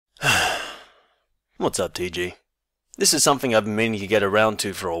What's up, TG? This is something I've been meaning to get around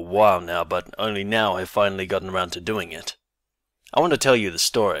to for a while now, but only now I've finally gotten around to doing it. I want to tell you the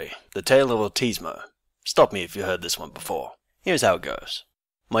story, the Tale of Autismo. Stop me if you heard this one before. Here's how it goes.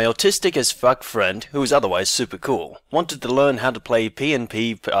 My autistic as fuck friend, who is otherwise super cool, wanted to learn how to play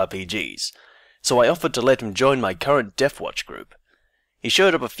P&P RPGs, so I offered to let him join my current Deathwatch group. He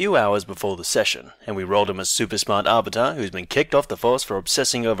showed up a few hours before the session, and we rolled him a super smart arbiter who's been kicked off the force for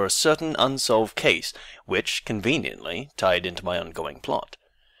obsessing over a certain unsolved case, which, conveniently, tied into my ongoing plot.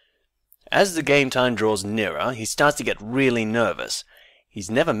 As the game time draws nearer, he starts to get really nervous. He's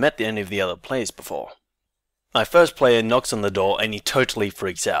never met any of the other players before. My first player knocks on the door and he totally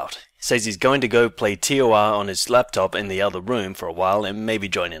freaks out. He says he's going to go play TOR on his laptop in the other room for a while and maybe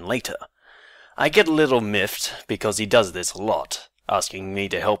join in later. I get a little miffed because he does this a lot, asking me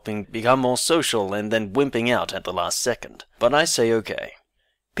to help him become more social and then wimping out at the last second. But I say okay.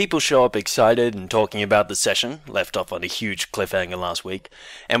 People show up excited and talking about the session, left off on a huge cliffhanger last week,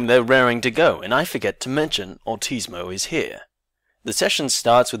 and they're raring to go, and I forget to mention Autismo is here. The session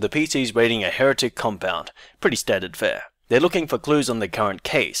starts with the PCs raiding a heretic compound, pretty standard fare. They're looking for clues on the current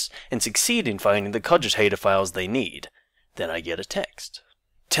case, and succeed in finding the cogitator files they need. Then I get a text.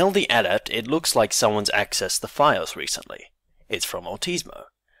 Tell the adept it looks like someone's accessed the files recently. It's from Autismo.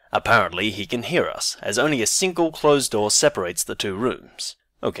 Apparently he can hear us, as only a single closed door separates the two rooms.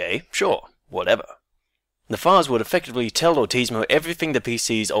 Okay, sure, whatever. The files would effectively tell Autismo everything the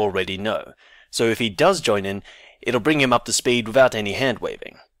PCs already know, so if he does join in, it'll bring him up to speed without any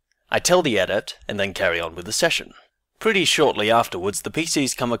hand-waving. I tell the adept, and then carry on with the session. Pretty shortly afterwards, the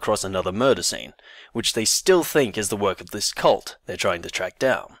PCs come across another murder scene, which they still think is the work of this cult they're trying to track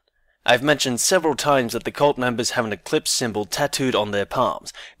down. I've mentioned several times that the cult members have an eclipse symbol tattooed on their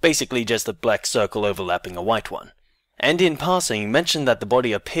palms, basically just a black circle overlapping a white one. And in passing, mentioned that the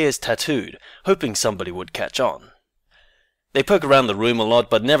body appears tattooed, hoping somebody would catch on. They poke around the room a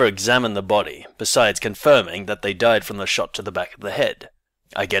lot but never examine the body, besides confirming that they died from the shot to the back of the head.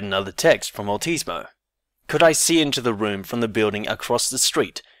 I get another text from Autismo. Could I see into the room from the building across the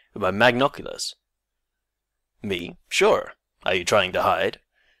street with my magnoculars? Me? Sure. Are you trying to hide?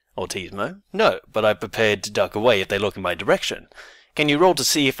 Autismo? No, but I'm prepared to duck away if they look in my direction. Can you roll to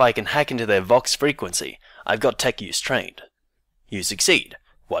see if I can hack into their Vox frequency? I've got tech use trained. You succeed.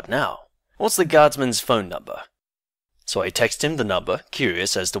 What now? What's the guardsman's phone number? So I text him the number,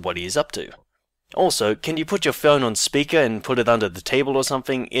 curious as to what he is up to. Also, can you put your phone on speaker and put it under the table or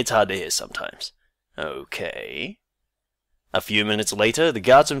something? It's hard to hear sometimes. Okay. A few minutes later, the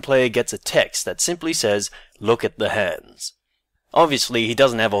guardsman player gets a text that simply says, "Look at the hands." Obviously, he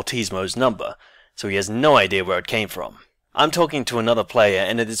doesn't have Autismo's number, so he has no idea where it came from. I'm talking to another player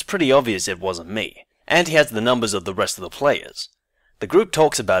and it is pretty obvious it wasn't me, and he has the numbers of the rest of the players. The group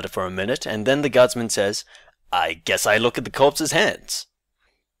talks about it for a minute and then the guardsman says, "I guess I look at the corpse's hands."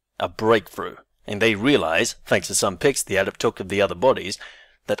 A breakthrough, and they realize, thanks to some pics the adept took of the other bodies,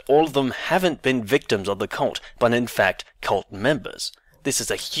 that all of them haven't been victims of the cult, but in fact cult members. This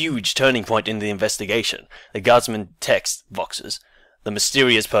is a huge turning point in the investigation. The guardsman texts Voxes the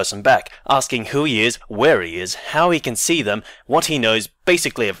mysterious person back, asking who he is, where he is, how he can see them, what he knows,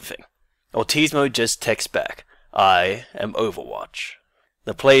 basically everything. Autismo just texts back, "I am Overwatch."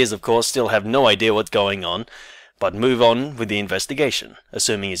 The players, of course, still have no idea what's going on, but move on with the investigation,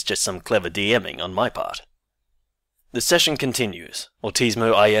 assuming it's just some clever DMing on my part. The session continues.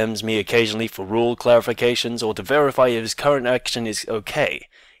 Autismo IMs me occasionally for rule clarifications or to verify if his current action is okay.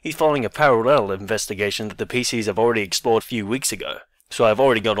 He's following a parallel investigation that the PCs have already explored a few weeks ago, so I've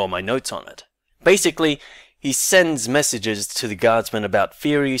already got all my notes on it. Basically, he sends messages to the guardsmen about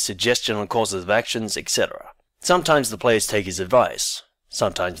theory, suggestion on courses of actions, etc. Sometimes the players take his advice,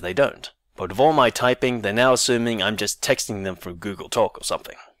 sometimes they don't. But with all my typing, they're now assuming I'm just texting them through Google Talk or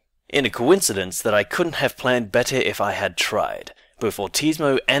something. In a coincidence that I couldn't have planned better if I had tried, both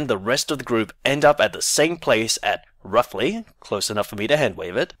Autismo and the rest of the group end up at the same place at, roughly, close enough for me to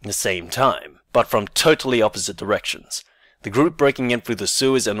handwave it, the same time, but from totally opposite directions. The group breaking in through the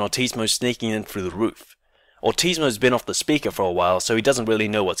sewers and Autismo sneaking in through the roof. Autismo's been off the speaker for a while, so he doesn't really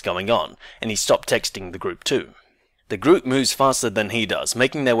know what's going on, and he stopped texting the group too. The group moves faster than he does,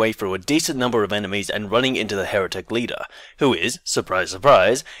 making their way through a decent number of enemies and running into the heretic leader, who is, surprise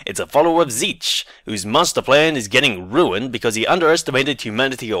surprise, it's a follower of Zeech, whose master plan is getting ruined because he underestimated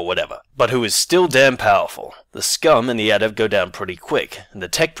humanity or whatever, but who is still damn powerful. The scum and the adept go down pretty quick, and the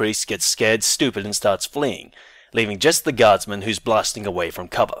tech priest gets scared stupid and starts fleeing, leaving just the guardsman who's blasting away from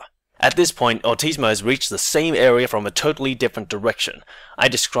cover. At this point, Autismo has reached the same area from a totally different direction. I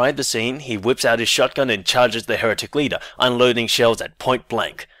describe the scene, he whips out his shotgun and charges the heretic leader, unloading shells at point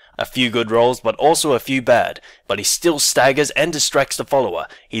blank. A few good rolls, but also a few bad, but he still staggers and distracts the follower.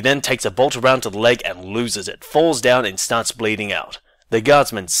 He then takes a bolt around to the leg and loses it, falls down and starts bleeding out. The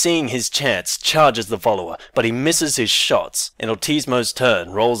guardsman, seeing his chance, charges the follower, but he misses his shots, and Autismo's turn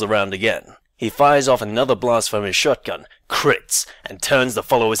rolls around again. He fires off another blast from his shotgun, crits, and turns the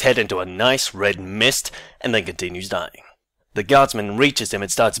follower's head into a nice red mist, and then continues dying. The guardsman reaches him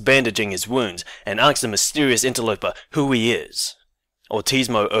and starts bandaging his wounds, and asks the mysterious interloper who he is.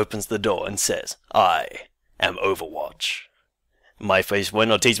 Autismo opens the door and says, "I am Overwatch." My face when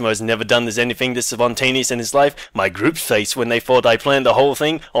Autismo has never done anything this spontaneous in his life, my group's face when they thought I planned the whole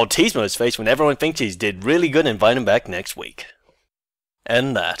thing, Autismo's face when everyone thinks he's did really good and invite him back next week.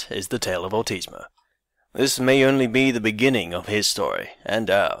 And that is the tale of Autismo. This may only be the beginning of his story, and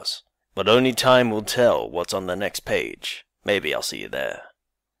ours, but only time will tell what's on the next page. Maybe I'll see you there.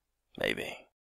 Maybe.